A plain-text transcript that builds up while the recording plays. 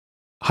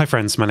Hi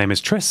friends, my name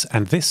is Tris,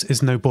 and this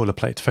is No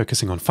Boilerplate,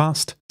 focusing on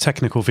fast,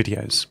 technical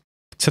videos.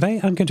 Today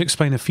I'm going to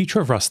explain a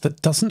feature of Rust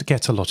that doesn't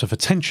get a lot of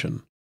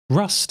attention.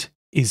 Rust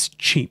is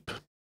cheap.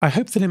 I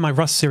hope that in my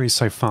Rust series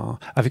so far,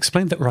 I've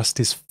explained that Rust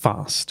is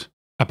fast,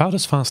 about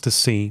as fast as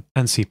C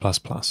and C++.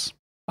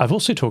 I've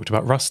also talked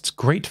about Rust's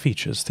great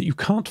features that you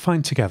can't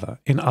find together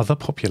in other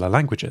popular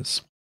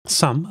languages.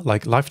 Some,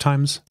 like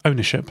lifetimes,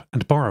 ownership,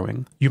 and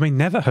borrowing, you may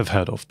never have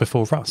heard of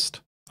before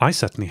Rust. I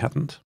certainly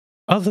hadn't.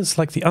 Others,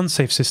 like the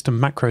unsafe system,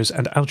 macros,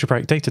 and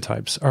algebraic data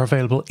types, are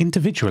available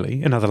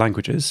individually in other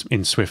languages,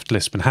 in Swift,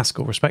 Lisp, and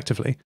Haskell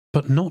respectively,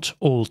 but not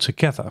all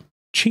together.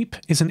 Cheap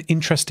is an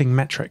interesting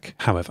metric,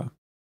 however.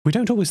 We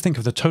don't always think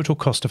of the total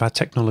cost of our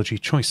technology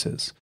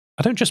choices.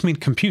 I don't just mean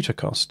computer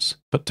costs,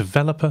 but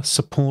developer,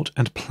 support,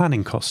 and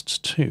planning costs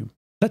too.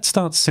 Let's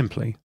start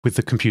simply with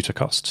the computer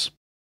costs.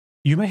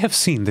 You may have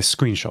seen this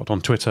screenshot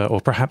on Twitter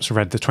or perhaps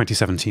read the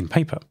 2017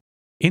 paper.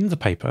 In the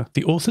paper,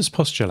 the authors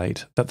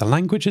postulate that the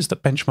languages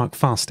that benchmark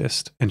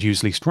fastest and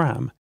use least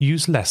RAM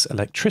use less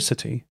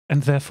electricity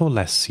and therefore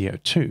less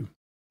CO2.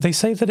 They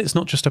say that it's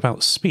not just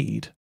about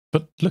speed,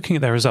 but looking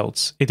at their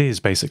results, it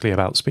is basically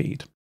about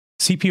speed.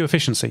 CPU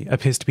efficiency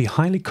appears to be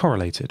highly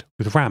correlated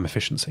with RAM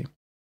efficiency.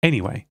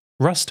 Anyway,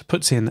 Rust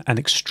puts in an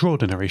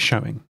extraordinary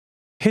showing.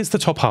 Here's the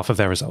top half of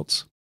their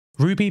results.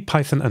 Ruby,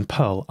 Python, and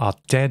Perl are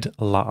dead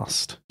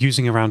last,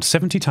 using around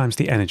 70 times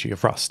the energy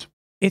of Rust.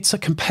 It's a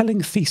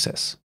compelling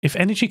thesis. If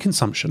energy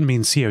consumption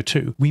means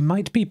CO2, we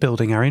might be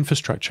building our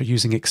infrastructure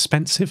using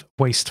expensive,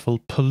 wasteful,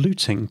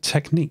 polluting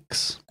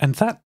techniques. And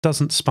that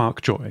doesn't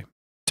spark joy.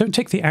 Don't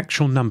take the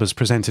actual numbers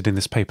presented in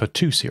this paper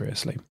too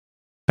seriously.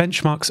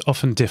 Benchmarks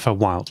often differ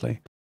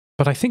wildly,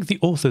 but I think the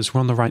authors were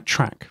on the right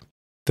track.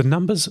 The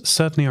numbers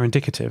certainly are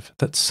indicative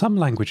that some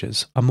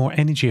languages are more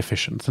energy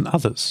efficient than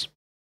others.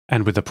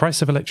 And with the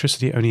price of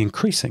electricity only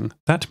increasing,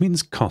 that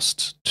means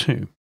costs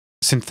too.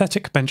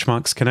 Synthetic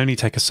benchmarks can only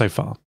take us so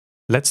far.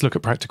 Let's look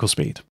at practical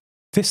speed.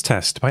 This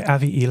test by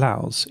Avi E.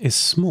 Laus is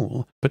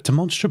small, but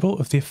demonstrable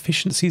of the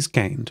efficiencies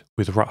gained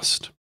with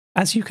Rust.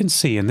 As you can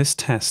see in this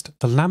test,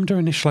 the lambda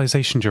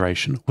initialization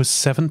duration was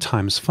 7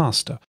 times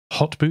faster,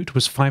 hot boot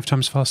was 5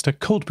 times faster,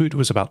 cold boot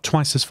was about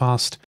twice as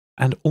fast,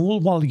 and all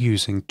while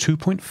using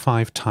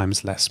 2.5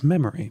 times less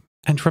memory.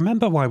 And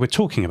remember why we're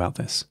talking about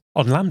this.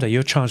 On Lambda,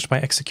 you're charged by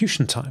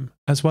execution time,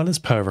 as well as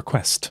per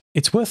request.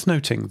 It's worth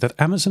noting that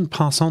Amazon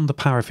pass on the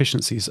power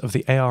efficiencies of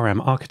the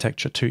ARM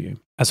architecture to you,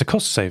 as a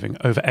cost saving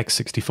over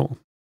x64.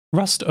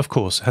 Rust, of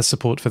course, has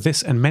support for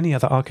this and many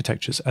other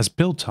architectures as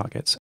build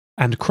targets,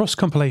 and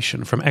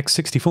cross-compilation from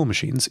x64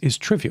 machines is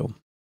trivial.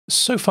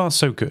 So far,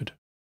 so good.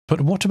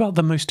 But what about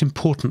the most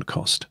important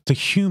cost, the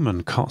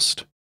human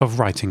cost, of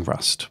writing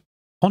Rust?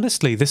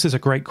 Honestly, this is a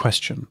great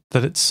question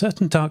that at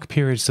certain dark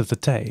periods of the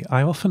day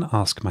I often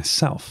ask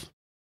myself.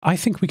 I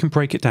think we can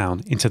break it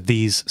down into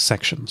these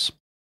sections.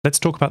 Let's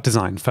talk about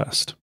design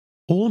first.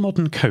 All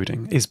modern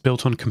coding is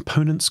built on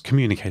components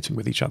communicating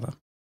with each other.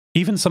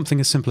 Even something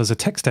as simple as a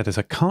text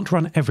editor can't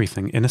run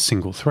everything in a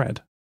single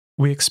thread.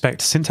 We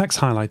expect syntax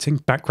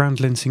highlighting, background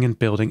linting and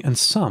building, and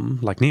some,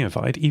 like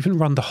Neovide, even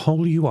run the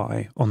whole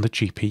UI on the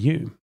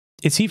GPU.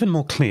 It's even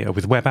more clear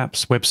with web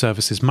apps, web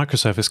services,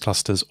 microservice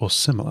clusters, or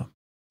similar.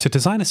 To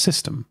design a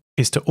system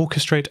is to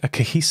orchestrate a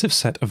cohesive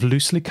set of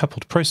loosely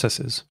coupled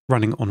processes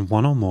running on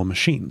one or more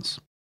machines.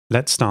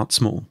 Let's start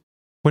small.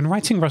 When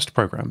writing Rust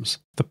programs,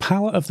 the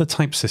power of the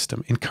type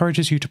system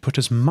encourages you to put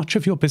as much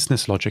of your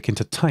business logic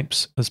into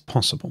types as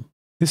possible.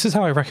 This is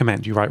how I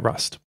recommend you write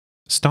Rust.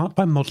 Start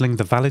by modeling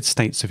the valid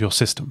states of your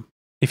system.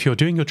 If you're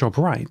doing your job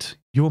right,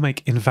 you will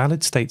make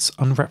invalid states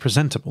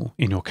unrepresentable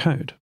in your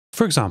code.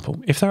 For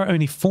example, if there are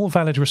only 4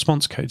 valid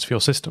response codes for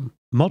your system,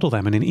 model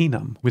them in an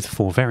enum with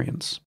 4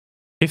 variants.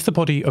 If the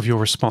body of your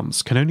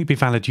response can only be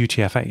valid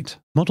UTF-8,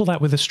 model that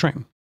with a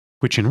string,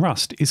 which in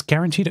Rust is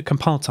guaranteed at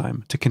compile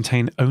time to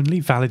contain only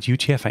valid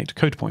UTF-8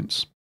 code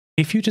points.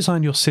 If you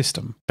design your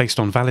system based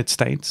on valid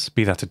states,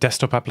 be that a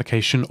desktop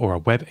application or a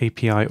web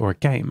API or a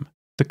game,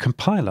 the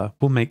compiler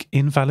will make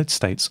invalid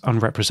states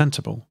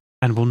unrepresentable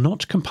and will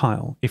not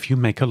compile if you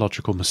make a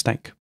logical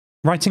mistake.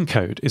 Writing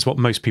code is what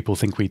most people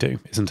think we do,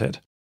 isn't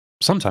it?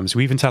 Sometimes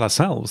we even tell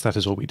ourselves that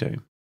is all we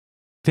do.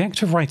 The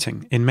act of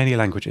writing in many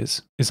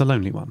languages is a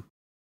lonely one.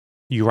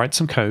 You write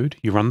some code,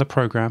 you run the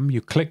program,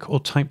 you click or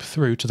type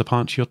through to the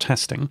part you're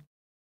testing,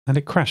 and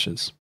it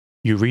crashes.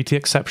 You read the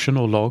exception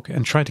or log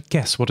and try to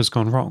guess what has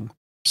gone wrong.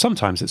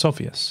 Sometimes it's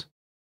obvious.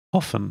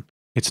 Often,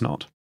 it's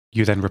not.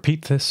 You then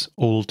repeat this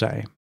all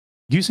day.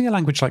 Using a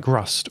language like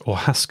Rust or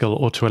Haskell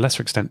or to a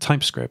lesser extent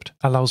TypeScript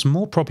allows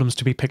more problems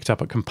to be picked up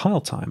at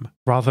compile time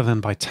rather than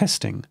by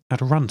testing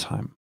at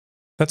runtime.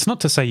 That's not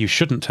to say you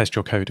shouldn't test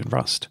your code in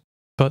Rust,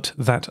 but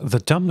that the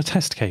dumb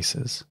test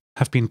cases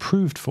have been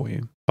proved for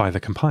you by the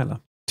compiler.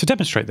 To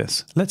demonstrate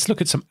this, let's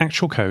look at some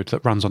actual code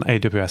that runs on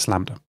AWS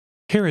Lambda.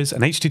 Here is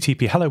an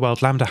HTTP Hello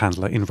World Lambda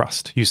handler in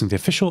Rust using the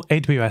official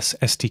AWS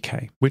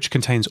SDK, which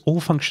contains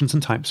all functions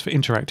and types for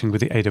interacting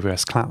with the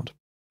AWS cloud.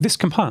 This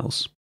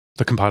compiles.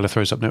 The compiler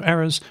throws up no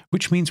errors,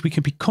 which means we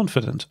can be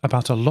confident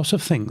about a lot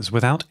of things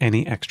without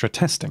any extra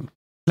testing.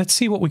 Let's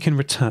see what we can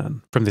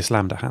return from this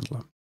Lambda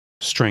handler.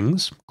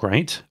 Strings,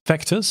 great.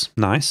 Vectors,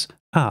 nice.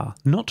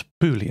 Not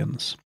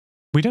booleans.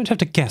 We don't have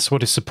to guess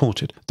what is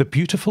supported. The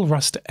beautiful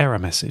Rust error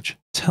message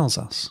tells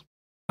us.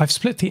 I've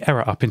split the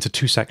error up into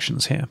two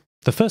sections here.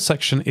 The first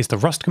section is the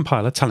Rust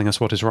compiler telling us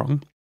what is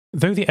wrong.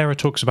 Though the error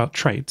talks about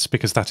traits,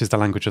 because that is the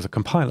language of the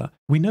compiler,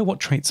 we know what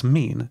traits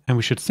mean, and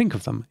we should think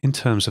of them in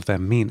terms of their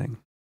meaning.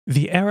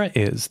 The error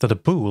is that a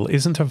bool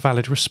isn't a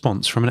valid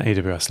response from an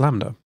AWS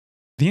Lambda.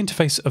 The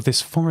interface of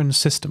this foreign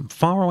system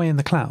far away in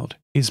the cloud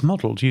is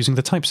modeled using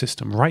the type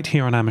system right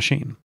here on our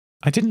machine.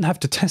 I didn't have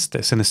to test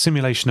this in a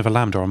simulation of a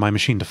Lambda on my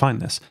machine to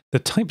find this. The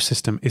type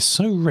system is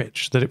so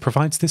rich that it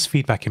provides this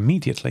feedback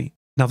immediately.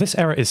 Now this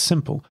error is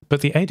simple,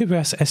 but the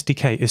AWS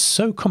SDK is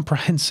so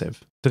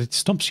comprehensive that it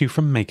stops you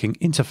from making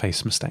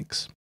interface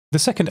mistakes. The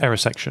second error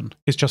section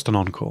is just an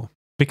encore.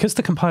 Because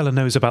the compiler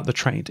knows about the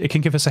trait, it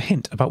can give us a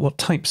hint about what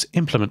types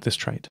implement this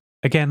trait.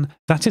 Again,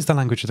 that is the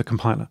language of the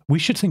compiler. We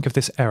should think of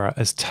this error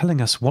as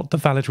telling us what the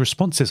valid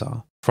responses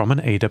are from an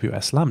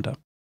AWS Lambda.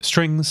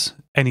 Strings,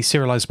 any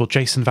serializable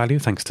JSON value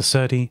thanks to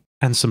serde,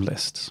 and some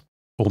lists.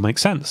 All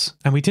makes sense,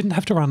 and we didn't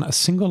have to run a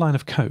single line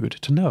of code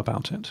to know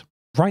about it.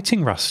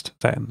 Writing Rust,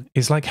 then,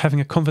 is like having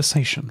a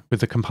conversation with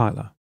the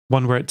compiler,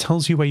 one where it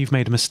tells you where you've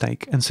made a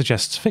mistake and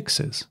suggests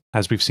fixes,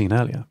 as we've seen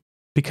earlier.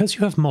 Because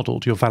you have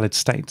modeled your valid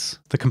states,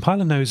 the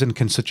compiler knows and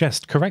can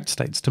suggest correct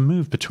states to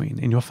move between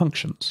in your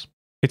functions.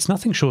 It's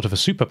nothing short of a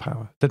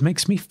superpower that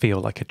makes me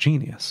feel like a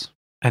genius.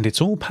 And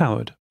it's all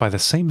powered by the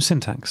same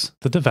syntax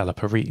the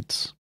developer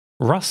reads.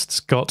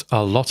 Rust's got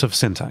a lot of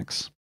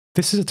syntax.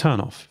 This is a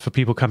turn-off for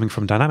people coming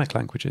from dynamic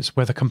languages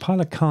where the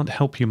compiler can't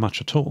help you much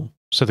at all.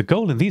 So the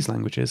goal in these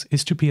languages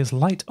is to be as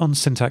light on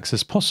syntax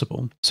as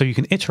possible so you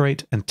can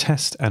iterate and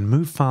test and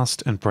move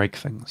fast and break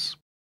things.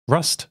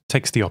 Rust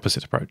takes the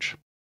opposite approach.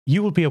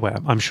 You will be aware,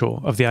 I'm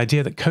sure, of the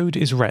idea that code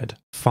is read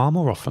far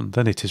more often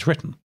than it is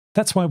written.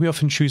 That's why we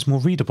often choose more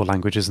readable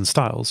languages and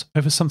styles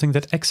over something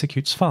that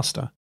executes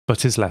faster,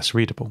 but is less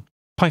readable.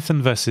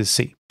 Python versus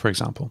C, for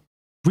example.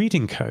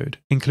 Reading code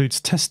includes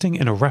testing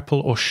in a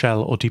REPL or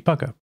shell or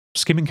debugger,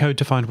 skimming code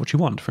to find what you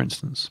want, for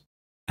instance.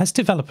 As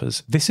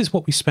developers, this is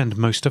what we spend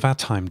most of our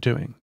time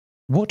doing.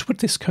 What would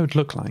this code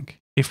look like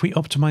if we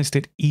optimized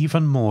it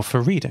even more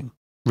for reading?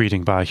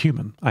 Reading by a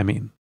human, I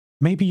mean.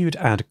 Maybe you'd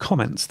add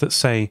comments that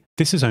say,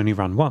 this is only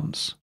run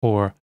once,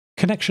 or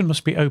connection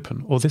must be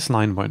open, or this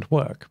line won't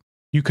work.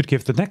 You could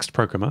give the next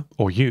programmer,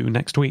 or you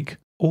next week,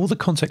 all the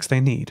context they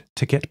need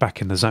to get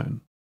back in the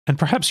zone. And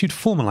perhaps you'd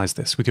formalize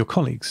this with your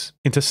colleagues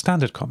into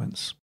standard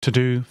comments, to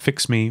do,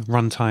 fix me,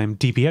 runtime,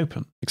 db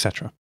open,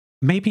 etc.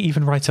 Maybe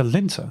even write a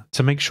linter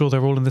to make sure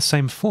they're all in the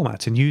same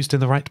format and used in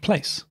the right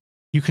place.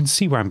 You can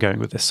see where I'm going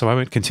with this, so I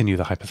won't continue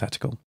the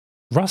hypothetical.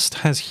 Rust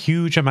has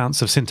huge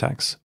amounts of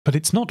syntax, but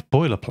it's not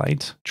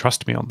boilerplate,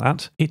 trust me on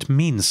that, it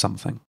means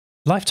something.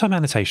 Lifetime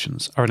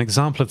annotations are an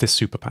example of this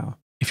superpower.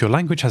 If your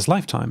language has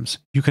lifetimes,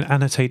 you can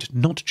annotate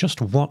not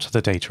just what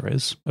the data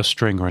is, a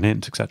string or an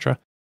int, etc.,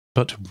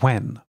 but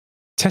when.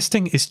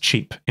 Testing is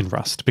cheap in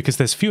Rust because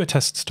there's fewer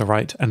tests to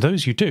write, and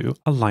those you do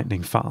are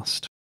lightning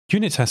fast.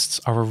 Unit tests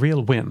are a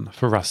real win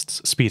for Rust's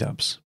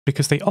speedups,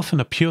 because they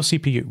often are pure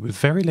CPU with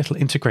very little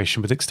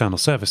integration with external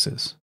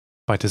services.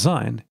 By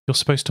design, you're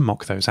supposed to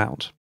mock those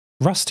out.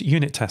 Rust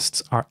unit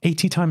tests are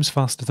 80 times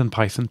faster than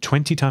Python,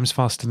 20 times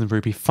faster than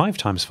Ruby, 5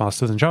 times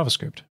faster than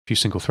JavaScript, if you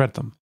single-thread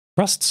them.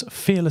 Rust's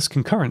fearless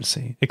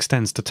concurrency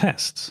extends to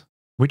tests,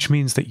 which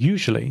means that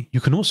usually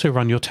you can also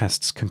run your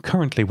tests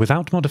concurrently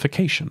without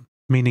modification,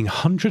 meaning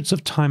hundreds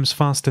of times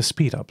faster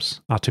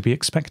speedups are to be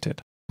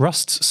expected.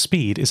 Rust's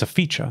speed is a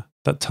feature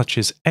that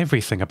touches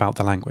everything about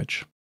the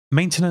language.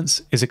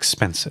 Maintenance is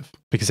expensive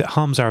because it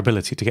harms our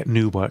ability to get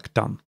new work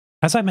done.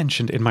 As I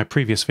mentioned in my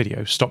previous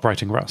video, Stop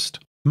Writing Rust,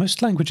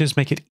 most languages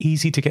make it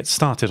easy to get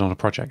started on a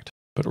project,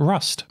 but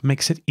Rust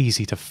makes it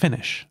easy to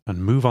finish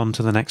and move on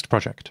to the next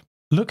project.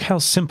 Look how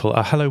simple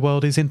a hello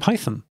world is in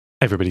Python,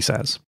 everybody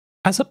says.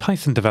 As a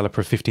Python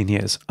developer of 15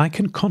 years, I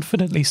can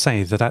confidently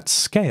say that at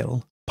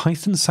scale,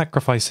 Python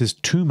sacrifices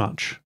too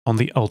much on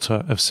the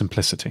altar of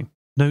simplicity.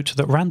 Note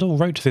that Randall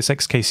wrote this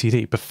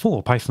XKCD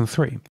before Python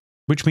 3,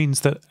 which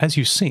means that, as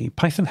you see,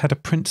 Python had a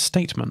print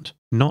statement,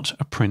 not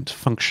a print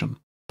function.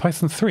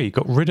 Python 3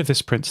 got rid of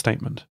this print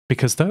statement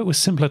because though it was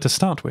simpler to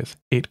start with,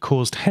 it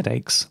caused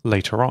headaches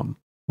later on.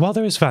 While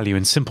there is value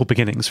in simple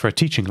beginnings for a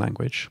teaching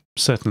language,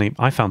 certainly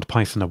I found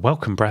Python a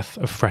welcome breath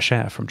of fresh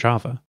air from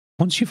Java,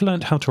 once you've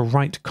learned how to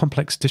write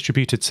complex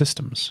distributed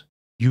systems,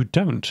 you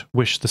don't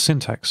wish the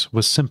syntax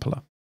was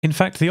simpler. In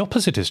fact, the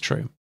opposite is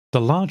true. The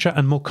larger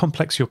and more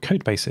complex your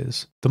codebase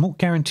is, the more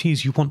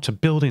guarantees you want to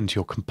build into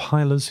your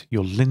compilers,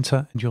 your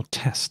linter, and your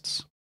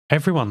tests.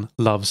 Everyone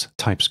loves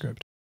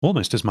TypeScript,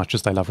 almost as much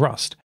as they love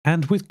Rust,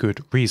 and with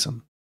good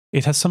reason.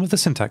 It has some of the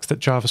syntax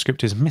that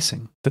JavaScript is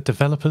missing, that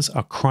developers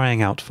are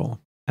crying out for.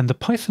 And the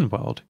Python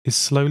world is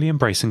slowly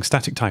embracing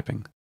static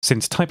typing,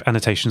 since type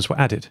annotations were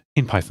added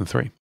in Python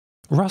 3.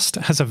 Rust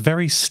has a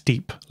very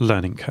steep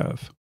learning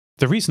curve.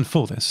 The reason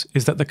for this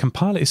is that the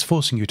compiler is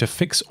forcing you to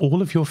fix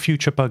all of your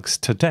future bugs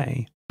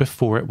today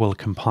before it will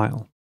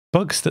compile.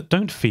 Bugs that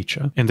don't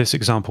feature in this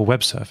example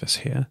web service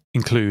here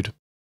include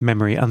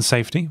memory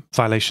unsafety,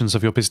 violations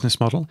of your business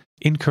model,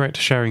 incorrect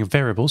sharing of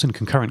variables in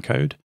concurrent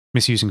code,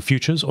 misusing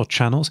futures or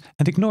channels,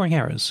 and ignoring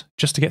errors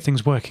just to get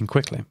things working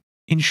quickly.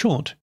 In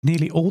short,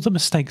 nearly all the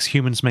mistakes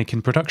humans make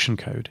in production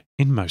code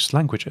in most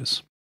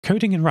languages.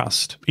 Coding in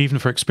Rust, even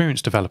for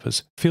experienced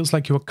developers, feels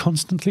like you are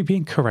constantly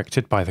being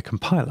corrected by the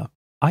compiler.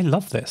 I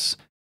love this,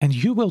 and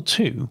you will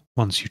too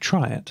once you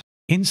try it.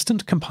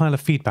 Instant compiler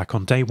feedback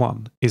on day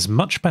one is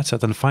much better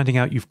than finding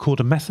out you've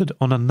called a method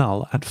on a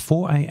null at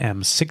 4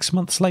 AM 6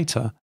 months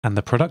later and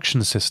the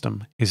production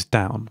system is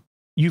down.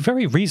 You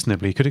very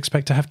reasonably could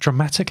expect to have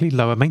dramatically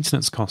lower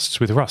maintenance costs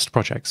with Rust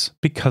projects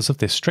because of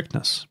this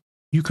strictness.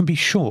 You can be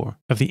sure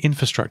of the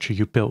infrastructure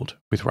you build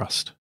with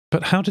Rust.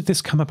 But how did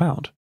this come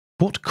about?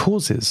 What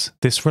causes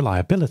this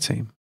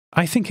reliability?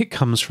 I think it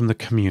comes from the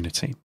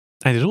community.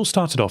 And it all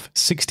started off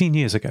 16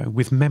 years ago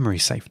with memory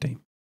safety.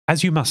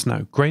 As you must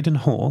know, Graydon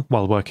Hoare,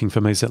 while working for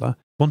Mozilla,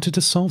 wanted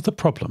to solve the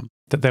problem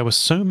that there were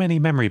so many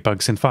memory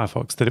bugs in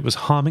Firefox that it was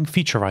harming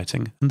feature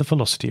writing and the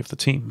velocity of the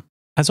team.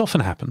 As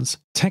often happens,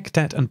 tech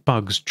debt and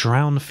bugs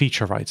drown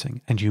feature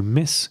writing, and you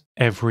miss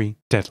every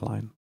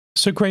deadline.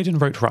 So Graydon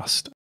wrote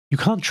Rust. You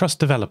can't trust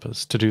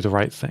developers to do the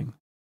right thing,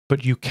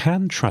 but you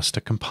can trust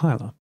a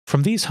compiler.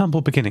 From these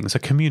humble beginnings, a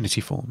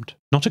community formed.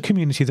 Not a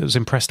community that was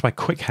impressed by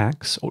quick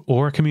hacks,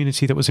 or a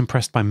community that was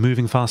impressed by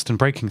moving fast and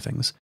breaking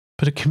things,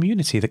 but a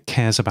community that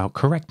cares about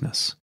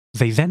correctness.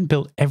 They then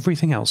built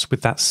everything else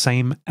with that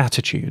same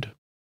attitude.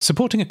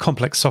 Supporting a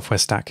complex software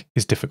stack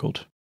is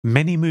difficult.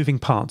 Many moving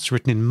parts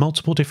written in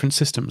multiple different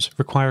systems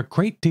require a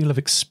great deal of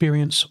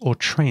experience or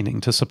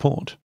training to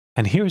support.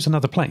 And here is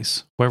another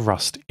place where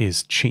Rust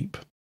is cheap.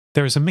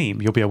 There is a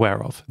meme you'll be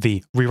aware of,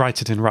 the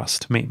 "rewrite it in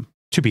Rust" meme.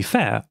 To be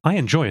fair, I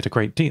enjoy it a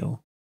great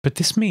deal, but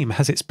this meme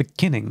has its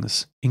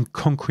beginnings in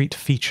concrete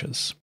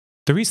features.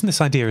 The reason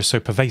this idea is so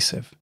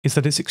pervasive is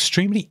that it's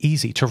extremely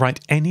easy to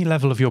write any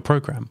level of your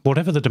program,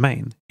 whatever the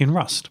domain, in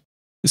Rust.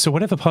 So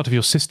whatever part of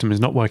your system is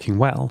not working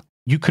well,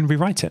 you can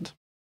rewrite it.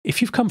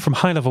 If you've come from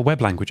high-level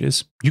web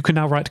languages, you can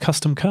now write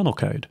custom kernel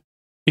code.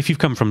 If you've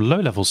come from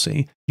low-level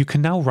C, you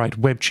can now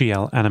write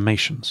WebGL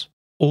animations,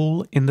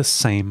 all in the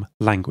same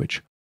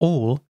language,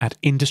 all at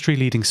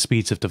industry-leading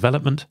speeds of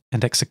development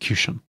and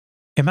execution.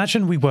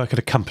 Imagine we work at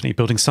a company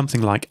building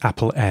something like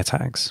Apple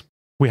AirTags.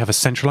 We have a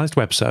centralized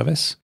web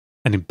service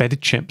and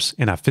embedded chips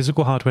in our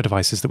physical hardware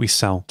devices that we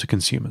sell to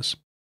consumers.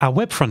 Our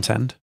web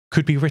front-end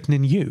could be written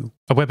in U,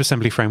 a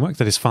WebAssembly framework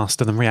that is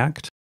faster than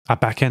React. Our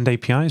back-end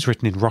API is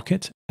written in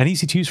Rocket, an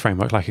easy-to-use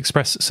framework like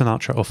Express,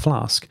 Sinatra, or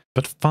Flask,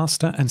 but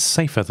faster and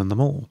safer than them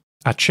all.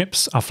 Our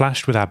chips are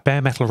flashed with our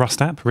bare metal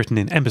Rust app written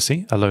in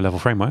Embassy, a low-level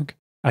framework.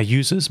 Our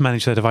users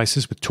manage their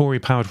devices with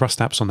Tori-powered Rust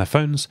apps on their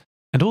phones,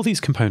 and all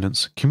these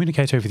components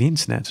communicate over the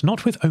internet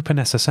not with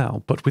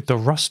OpenSSL, but with the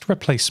Rust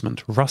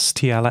replacement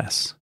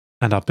RustTLS,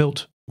 and are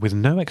built with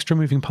no extra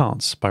moving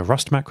parts by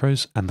Rust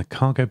macros and the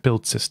cargo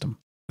build system.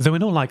 Though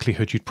in all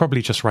likelihood you'd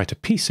probably just write a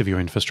piece of your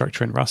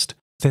infrastructure in Rust,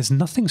 there's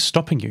nothing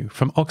stopping you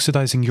from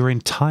oxidizing your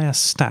entire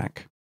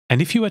stack.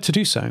 And if you were to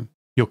do so,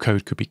 your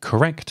code could be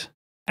correct,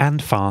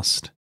 and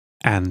fast,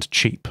 and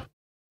cheap.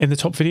 In the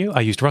top video,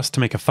 I used Rust to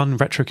make a fun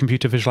retro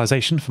computer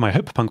visualization for my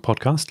Hope Punk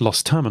podcast,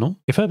 Lost Terminal.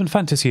 If urban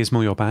fantasy is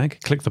more your bag,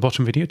 click the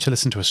bottom video to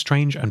listen to a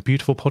strange and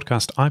beautiful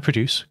podcast I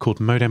produce called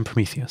Modem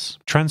Prometheus.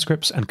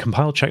 Transcripts and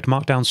compile-checked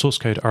markdown source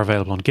code are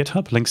available on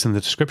GitHub, links in the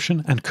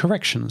description, and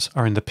corrections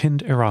are in the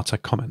pinned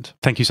ERRATA comment.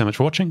 Thank you so much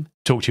for watching.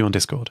 Talk to you on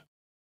Discord.